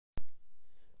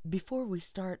Before we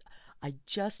start, I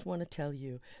just want to tell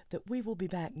you that we will be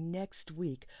back next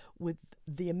week with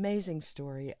the amazing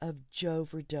story of Joe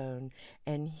Verdone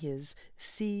and his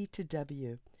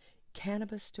C2W,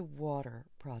 Cannabis to Water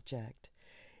project.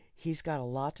 He's got a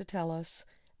lot to tell us,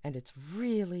 and it's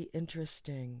really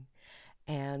interesting.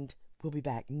 And we'll be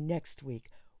back next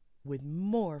week with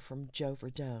more from Joe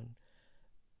Verdone.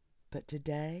 But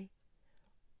today,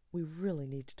 we really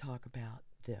need to talk about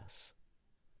this.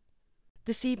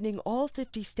 This evening, all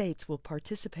 50 states will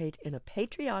participate in a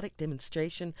patriotic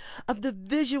demonstration of the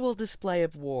visual display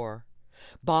of war.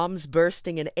 Bombs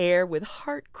bursting in air with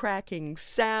heart-cracking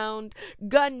sound,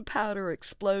 gunpowder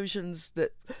explosions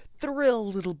that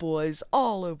thrill little boys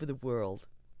all over the world.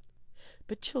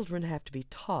 But children have to be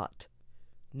taught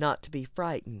not to be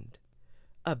frightened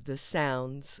of the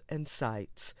sounds and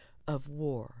sights of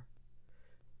war.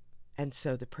 And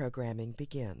so the programming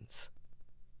begins.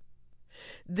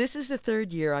 This is the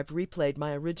third year I've replayed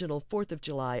my original 4th of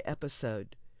July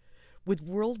episode. With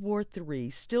World War III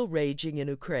still raging in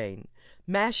Ukraine,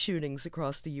 mass shootings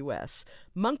across the U.S.,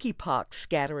 monkeypox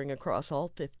scattering across all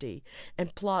 50,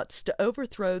 and plots to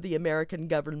overthrow the American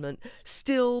government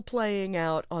still playing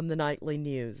out on the nightly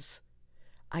news,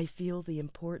 I feel the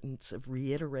importance of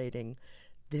reiterating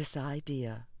this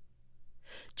idea.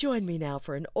 Join me now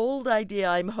for an old idea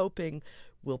I'm hoping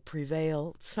will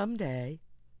prevail someday,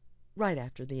 right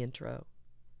after the intro.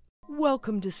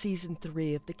 Welcome to Season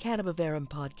 3 of the Cannabivarum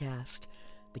Podcast,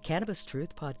 the Cannabis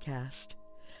Truth Podcast.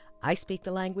 I speak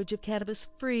the language of cannabis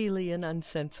freely and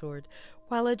uncensored,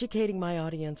 while educating my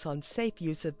audience on safe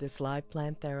use of this live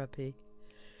plant therapy.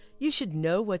 You should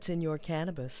know what's in your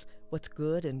cannabis, what's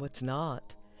good and what's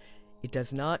not. It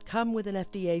does not come with an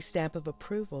FDA stamp of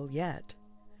approval yet.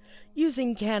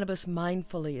 Using cannabis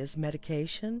mindfully as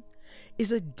medication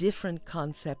is a different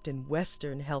concept in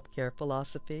Western healthcare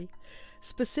philosophy,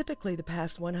 specifically the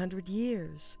past 100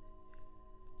 years.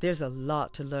 There's a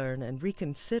lot to learn and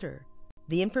reconsider.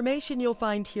 The information you'll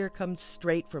find here comes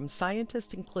straight from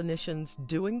scientists and clinicians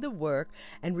doing the work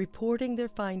and reporting their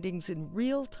findings in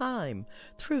real time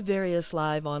through various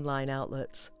live online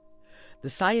outlets. The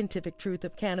scientific truth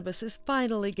of cannabis is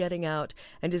finally getting out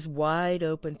and is wide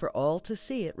open for all to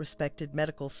see at respected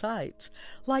medical sites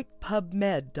like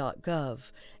PubMed.gov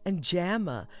and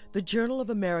JAMA, the Journal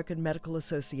of American Medical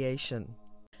Association.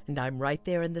 And I'm right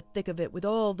there in the thick of it with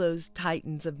all those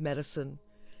titans of medicine,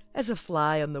 as a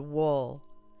fly on the wall.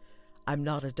 I'm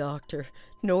not a doctor,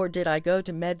 nor did I go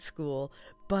to med school,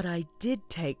 but I did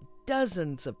take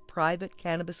dozens of private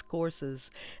cannabis courses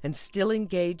and still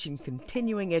engage in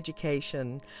continuing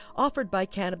education offered by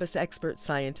cannabis expert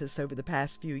scientists over the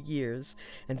past few years,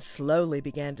 and slowly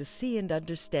began to see and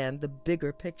understand the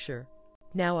bigger picture.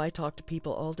 Now I talk to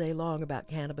people all day long about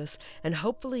cannabis and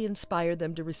hopefully inspire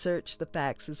them to research the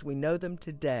facts as we know them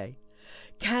today.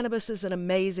 Cannabis is an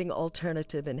amazing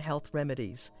alternative in health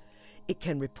remedies. It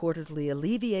can reportedly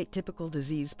alleviate typical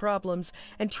disease problems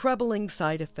and troubling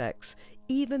side effects,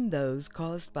 even those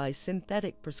caused by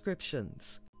synthetic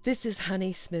prescriptions. This is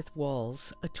Honey Smith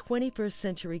Walls, a 21st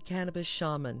century cannabis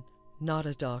shaman, not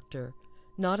a doctor,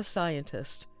 not a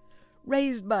scientist,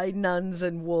 raised by nuns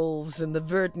and wolves in the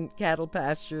verdant cattle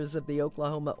pastures of the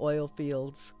Oklahoma oil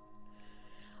fields.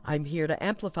 I'm here to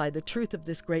amplify the truth of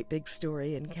this great big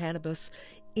story in cannabis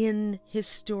in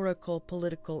historical,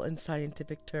 political, and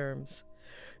scientific terms,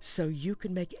 so you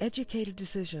can make educated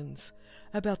decisions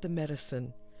about the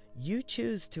medicine you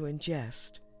choose to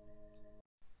ingest.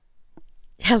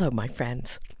 Hello, my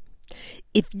friends.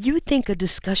 If you think a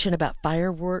discussion about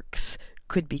fireworks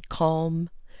could be calm,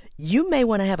 you may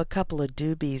want to have a couple of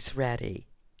doobies ready.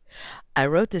 I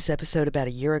wrote this episode about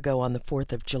a year ago on the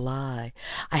 4th of July.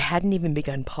 I hadn't even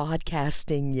begun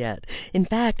podcasting yet. In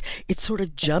fact, it sort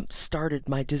of jump-started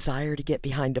my desire to get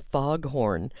behind a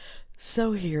foghorn.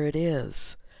 So here it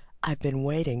is. I've been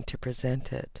waiting to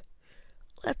present it.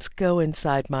 Let's go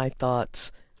inside my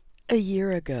thoughts a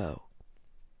year ago.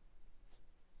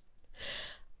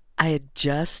 I had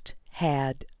just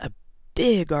had a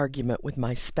big argument with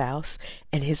my spouse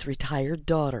and his retired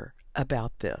daughter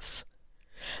about this.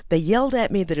 They yelled at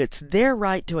me that it's their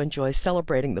right to enjoy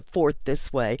celebrating the 4th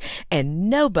this way, and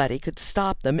nobody could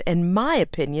stop them, and my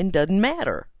opinion doesn't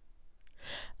matter.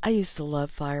 I used to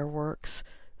love fireworks.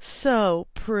 So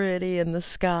pretty in the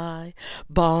sky,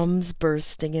 bombs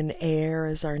bursting in air,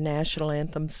 as our national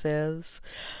anthem says.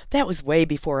 That was way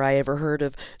before I ever heard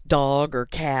of dog or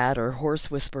cat or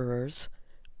horse whisperers,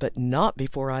 but not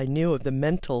before I knew of the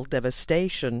mental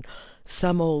devastation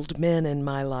some old men in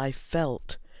my life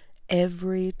felt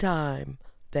every time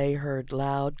they heard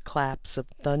loud claps of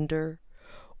thunder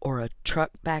or a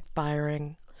truck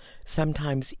backfiring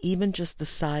Sometimes even just the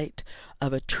sight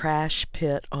of a trash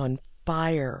pit on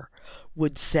fire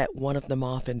would set one of them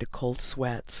off into cold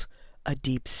sweats, a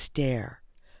deep stare,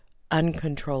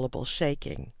 uncontrollable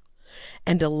shaking,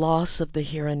 and a loss of the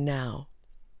here and now.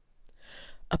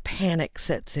 A panic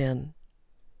sets in,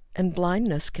 and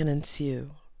blindness can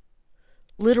ensue.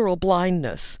 Literal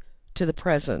blindness to the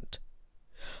present,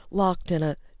 locked in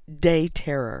a day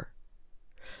terror.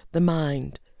 The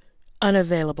mind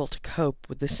unavailable to cope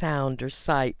with the sound or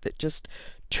sight that just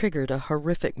triggered a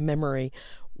horrific memory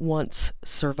once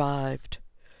survived,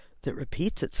 that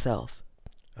repeats itself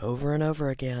over and over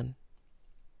again.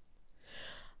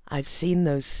 I've seen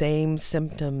those same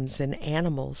symptoms in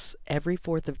animals every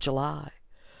 4th of July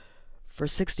for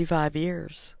 65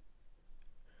 years.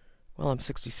 Well, I'm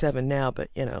 67 now, but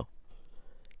you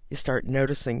start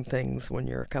noticing things when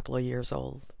you're a couple of years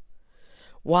old.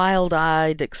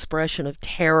 Wild-eyed expression of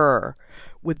terror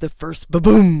with the first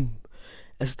ba-boom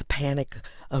as the panic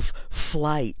of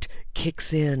flight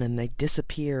kicks in and they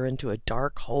disappear into a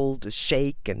dark hole to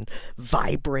shake and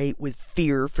vibrate with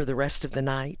fear for the rest of the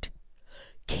night.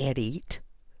 Can't eat,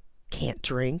 can't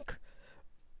drink,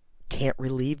 can't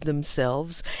relieve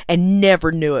themselves, and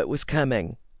never knew it was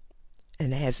coming,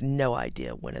 and has no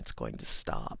idea when it's going to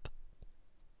stop.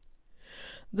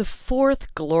 The 4th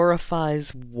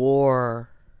glorifies war.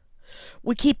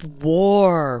 We keep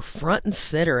war front and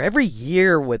center every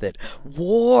year with it.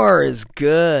 War is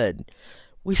good.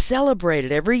 We celebrate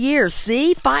it every year.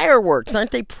 See? Fireworks,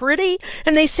 aren't they pretty?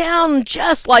 And they sound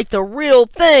just like the real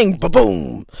thing.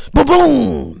 Ba-boom!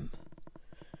 Ba-boom!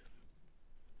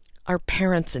 Our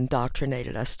parents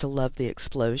indoctrinated us to love the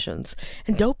explosions.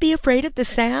 And don't be afraid of the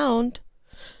sound.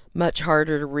 Much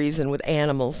harder to reason with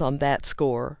animals on that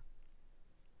score.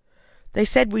 They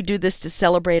said we do this to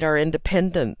celebrate our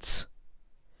independence.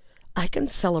 I can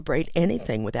celebrate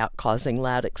anything without causing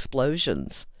loud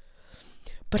explosions.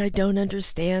 But I don't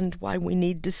understand why we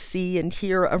need to see and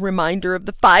hear a reminder of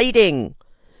the fighting.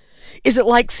 Is it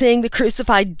like seeing the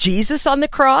crucified Jesus on the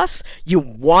cross? You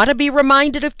want to be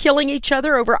reminded of killing each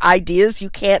other over ideas you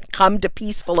can't come to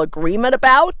peaceful agreement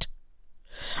about?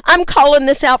 I'm calling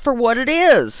this out for what it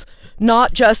is.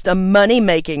 Not just a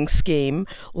money-making scheme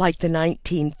like the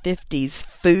 1950s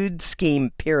food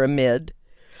scheme pyramid.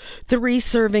 3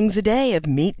 servings a day of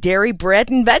meat, dairy, bread,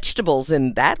 and vegetables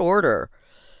in that order.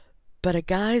 But a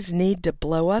guy's need to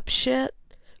blow up shit?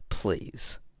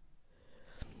 Please.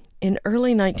 In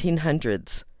early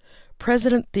 1900s,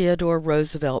 President Theodore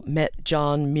Roosevelt met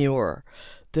John Muir,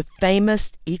 the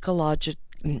famous ecologist,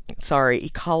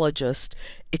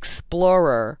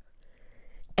 explorer,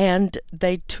 and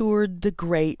they toured the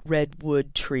great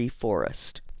redwood tree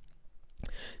forest.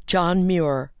 John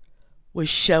Muir was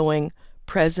showing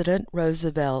President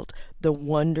Roosevelt the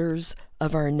wonders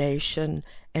of our nation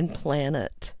and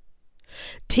planet,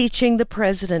 teaching the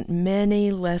president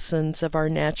many lessons of our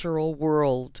natural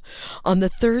world. On the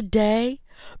 3rd day,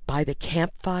 by the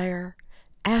campfire,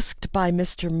 asked by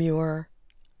Mr. Muir,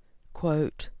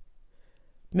 quote,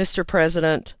 "Mr.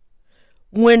 President,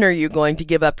 when are you going to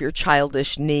give up your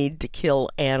childish need to kill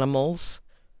animals?"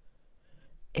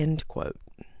 End quote.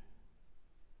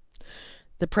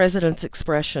 The president's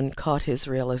expression caught his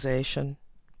realization.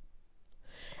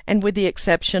 And with the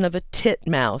exception of a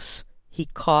titmouse he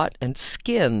caught and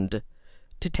skinned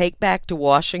to take back to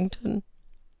Washington,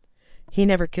 he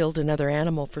never killed another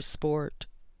animal for sport.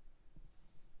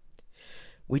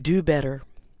 We do better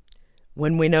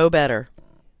when we know better,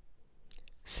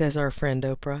 says our friend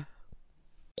Oprah.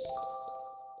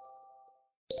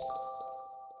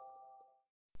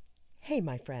 Hey,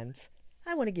 my friends.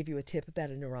 I want to give you a tip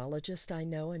about a neurologist I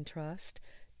know and trust.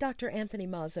 Dr. Anthony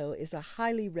Mazzo is a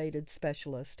highly rated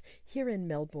specialist here in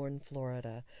Melbourne,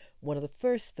 Florida, one of the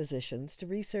first physicians to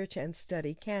research and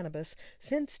study cannabis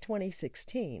since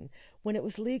 2016, when it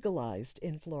was legalized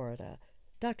in Florida.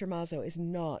 Dr. Mazzo is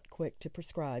not quick to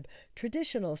prescribe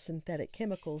traditional synthetic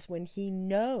chemicals when he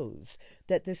knows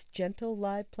that this gentle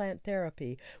live plant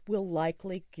therapy will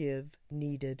likely give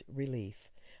needed relief.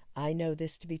 I know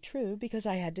this to be true because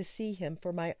I had to see him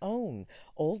for my own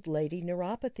old lady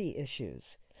neuropathy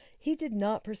issues. He did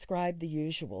not prescribe the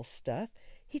usual stuff.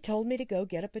 He told me to go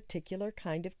get a particular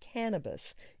kind of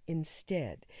cannabis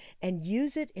instead and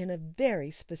use it in a very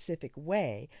specific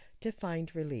way to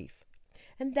find relief.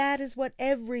 And that is what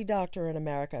every doctor in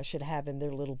America should have in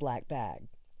their little black bag.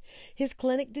 His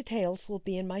clinic details will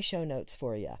be in my show notes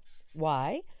for you.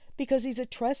 Why? Because he's a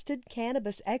trusted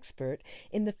cannabis expert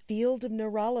in the field of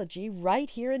neurology right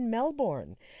here in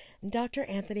Melbourne. Dr.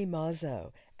 Anthony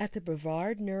Mazzo at the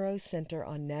Brevard Neuro Center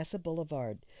on NASA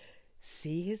Boulevard.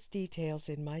 See his details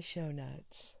in my show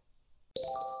notes.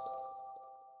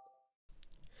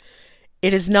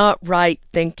 It is not right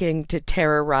thinking to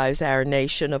terrorize our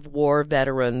nation of war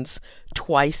veterans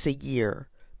twice a year,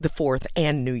 the 4th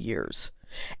and New Year's,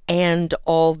 and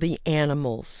all the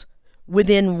animals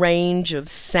within range of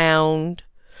sound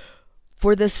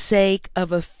for the sake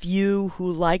of a few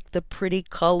who like the pretty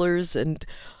colors and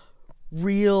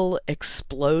real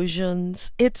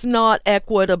explosions. It's not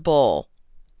equitable.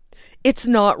 It's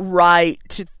not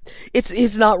right.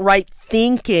 It's not right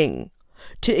thinking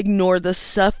to ignore the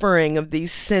suffering of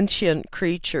these sentient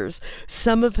creatures,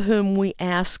 some of whom we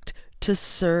asked to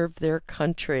serve their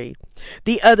country,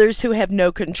 the others who have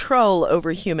no control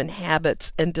over human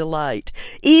habits and delight,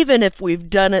 even if we've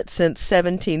done it since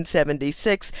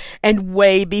 1776 and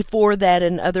way before that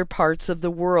in other parts of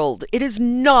the world. It is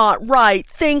not right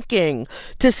thinking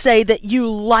to say that you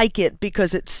like it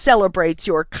because it celebrates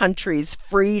your country's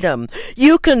freedom.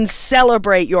 You can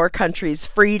celebrate your country's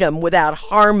freedom without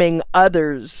harming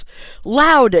others.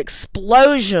 Loud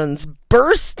explosions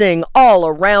bursting all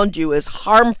around you is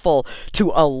harmful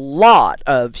to a lot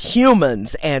of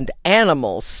humans and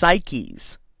animal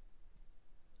psyches.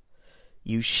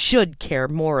 You should care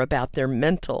more about their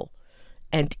mental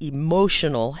and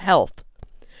emotional health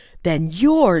than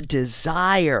your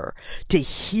desire to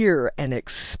hear an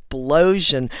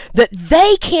explosion that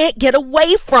they can't get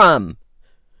away from.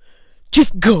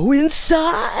 Just go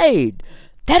inside.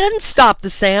 That doesn't stop the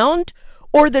sound,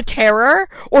 or the terror,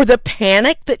 or the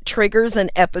panic that triggers an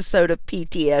episode of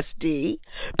PTSD.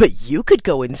 But you could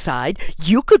go inside.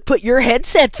 You could put your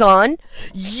headsets on.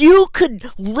 You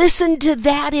could listen to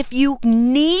that if you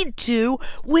need to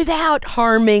without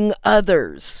harming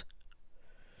others.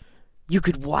 You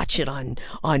could watch it on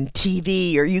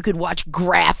TV, or you could watch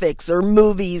graphics or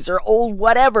movies or old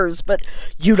whatevers, but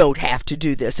you don't have to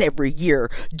do this every year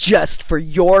just for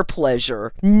your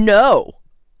pleasure. No.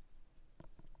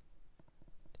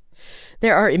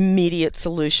 There are immediate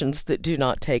solutions that do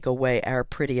not take away our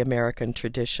pretty American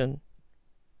tradition.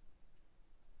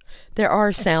 There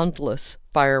are soundless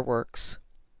fireworks.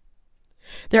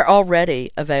 They're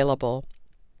already available.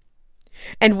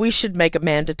 And we should make a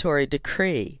mandatory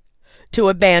decree to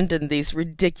abandon these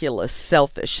ridiculous,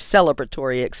 selfish,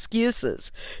 celebratory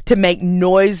excuses to make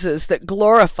noises that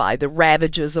glorify the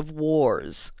ravages of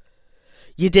wars.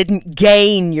 You didn't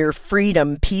gain your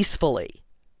freedom peacefully.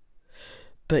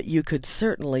 But you could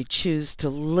certainly choose to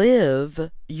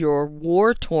live your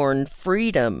war-torn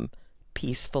freedom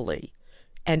peacefully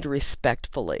and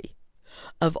respectfully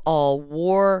of all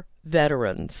war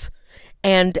veterans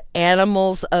and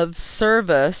animals of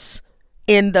service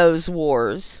in those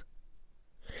wars,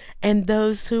 and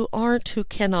those who aren't, who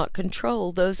cannot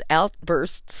control those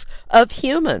outbursts of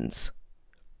humans.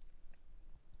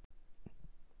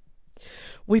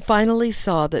 We finally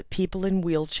saw that people in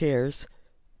wheelchairs,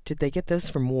 did they get those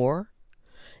from war?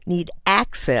 Need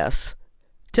access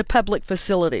to public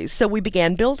facilities, so we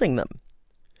began building them.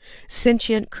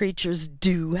 Sentient creatures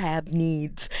do have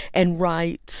needs and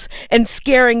rights, and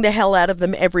scaring the hell out of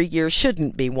them every year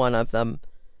shouldn't be one of them.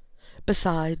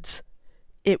 Besides,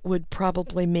 it would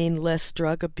probably mean less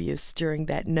drug abuse during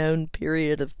that known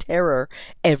period of terror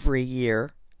every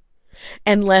year,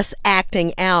 and less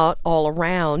acting out all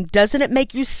around. Doesn't it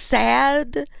make you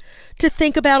sad to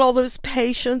think about all those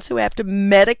patients who have to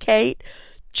medicate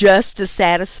just to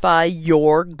satisfy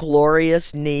your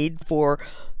glorious need for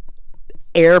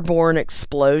airborne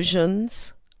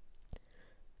explosions?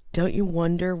 Don't you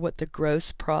wonder what the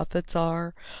gross profits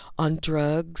are on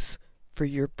drugs for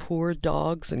your poor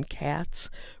dogs and cats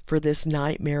for this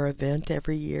nightmare event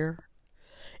every year?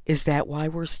 Is that why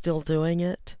we're still doing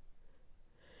it?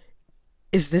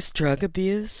 Is this drug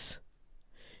abuse?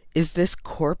 Is this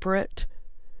corporate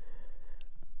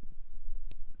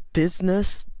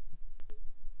business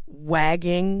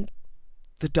wagging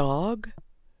the dog?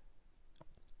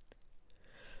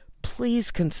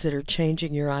 Please consider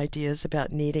changing your ideas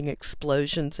about needing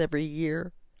explosions every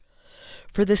year.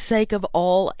 For the sake of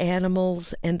all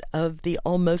animals and of the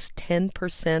almost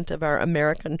 10% of our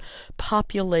American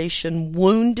population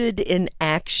wounded in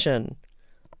action.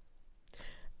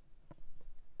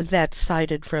 That's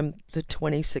cited from the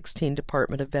 2016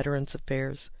 Department of Veterans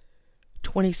Affairs.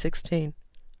 2016.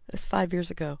 That's 5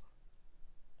 years ago.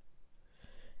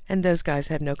 And those guys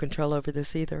have no control over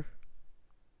this either.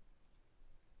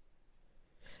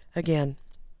 Again,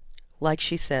 like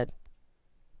she said,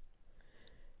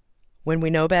 when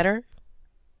we know better,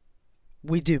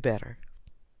 we do better.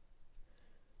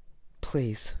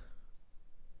 Please,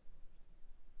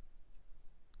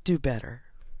 do better.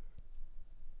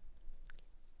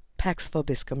 Pax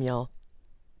Vobiscum, y'all.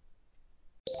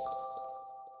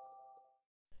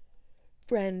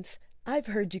 Friends, I've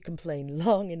heard you complain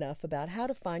long enough about how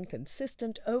to find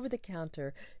consistent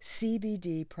over-the-counter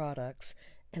CBD products,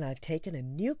 and I've taken a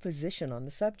new position on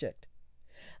the subject.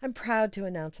 I'm proud to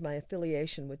announce my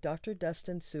affiliation with Dr.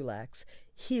 Dustin Sulak's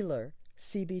Healer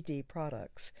CBD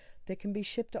products that can be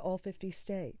shipped to all 50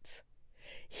 states.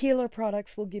 Healer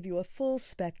products will give you a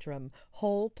full-spectrum,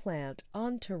 whole-plant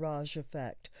entourage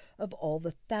effect of all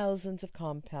the thousands of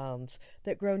compounds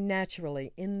that grow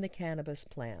naturally in the cannabis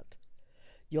plant.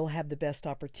 You'll have the best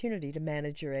opportunity to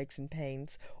manage your aches and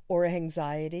pains or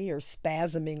anxiety or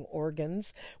spasming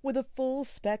organs with a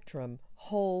full-spectrum,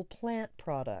 whole-plant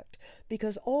product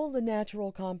because all the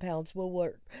natural compounds will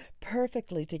work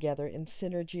perfectly together in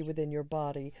synergy within your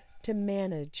body to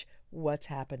manage what's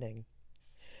happening.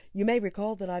 You may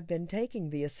recall that I've been taking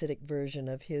the acidic version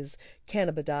of his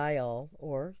cannabidiol,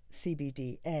 or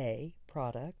CBDA,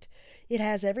 product. It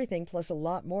has everything plus a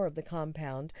lot more of the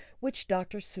compound, which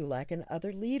Dr. Sulak and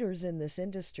other leaders in this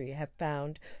industry have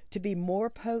found to be more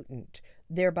potent,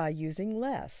 thereby using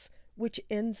less, which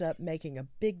ends up making a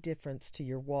big difference to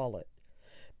your wallet.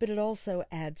 But it also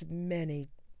adds many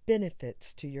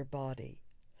benefits to your body.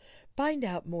 Find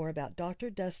out more about Dr.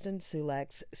 Dustin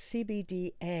Sulak's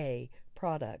CBDA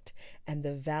product and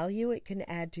the value it can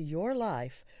add to your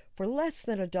life for less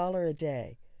than $1 a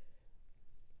day.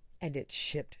 And it's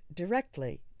shipped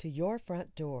directly to your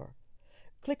front door.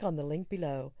 Click on the link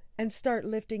below and start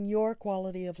lifting your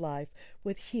quality of life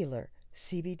with Healer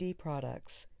CBD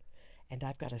products. And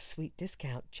I've got a sweet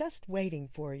discount just waiting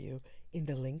for you in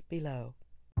the link below.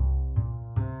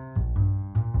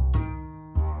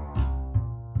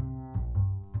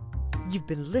 You've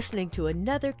been listening to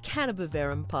another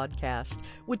Cannabivarum podcast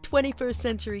with 21st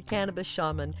century cannabis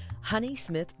shaman Honey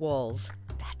Smith Walls,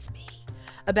 that's me,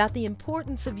 about the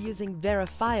importance of using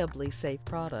verifiably safe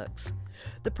products.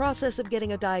 The process of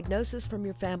getting a diagnosis from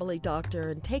your family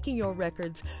doctor and taking your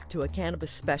records to a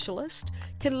cannabis specialist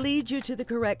can lead you to the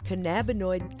correct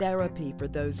cannabinoid therapy for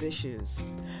those issues.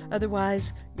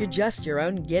 Otherwise, you're just your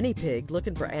own guinea pig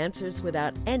looking for answers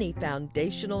without any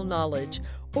foundational knowledge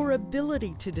or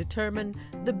ability to determine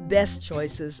the best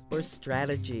choices or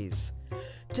strategies.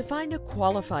 To find a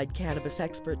qualified cannabis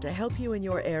expert to help you in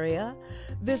your area,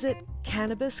 visit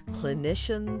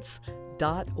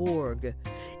CannabisClinicians.org.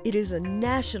 It is a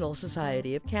national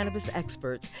society of cannabis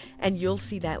experts, and you'll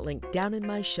see that link down in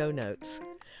my show notes.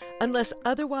 Unless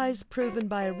otherwise proven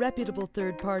by a reputable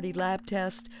third-party lab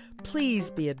test, please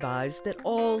be advised that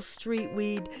all street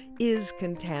weed is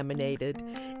contaminated.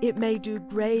 It may do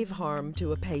grave harm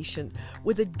to a patient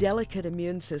with a delicate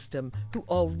immune system who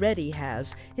already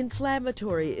has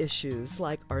inflammatory issues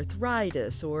like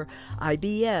arthritis or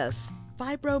IBS,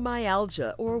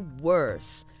 fibromyalgia, or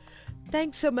worse.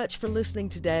 Thanks so much for listening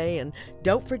today, and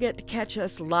don't forget to catch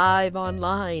us live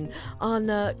online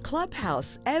on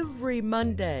Clubhouse every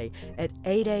Monday at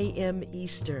 8 a.m.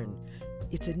 Eastern.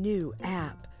 It's a new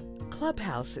app.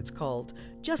 Clubhouse, it's called.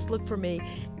 Just look for me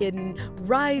in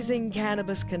Rising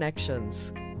Cannabis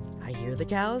Connections. I hear the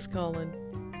cows calling.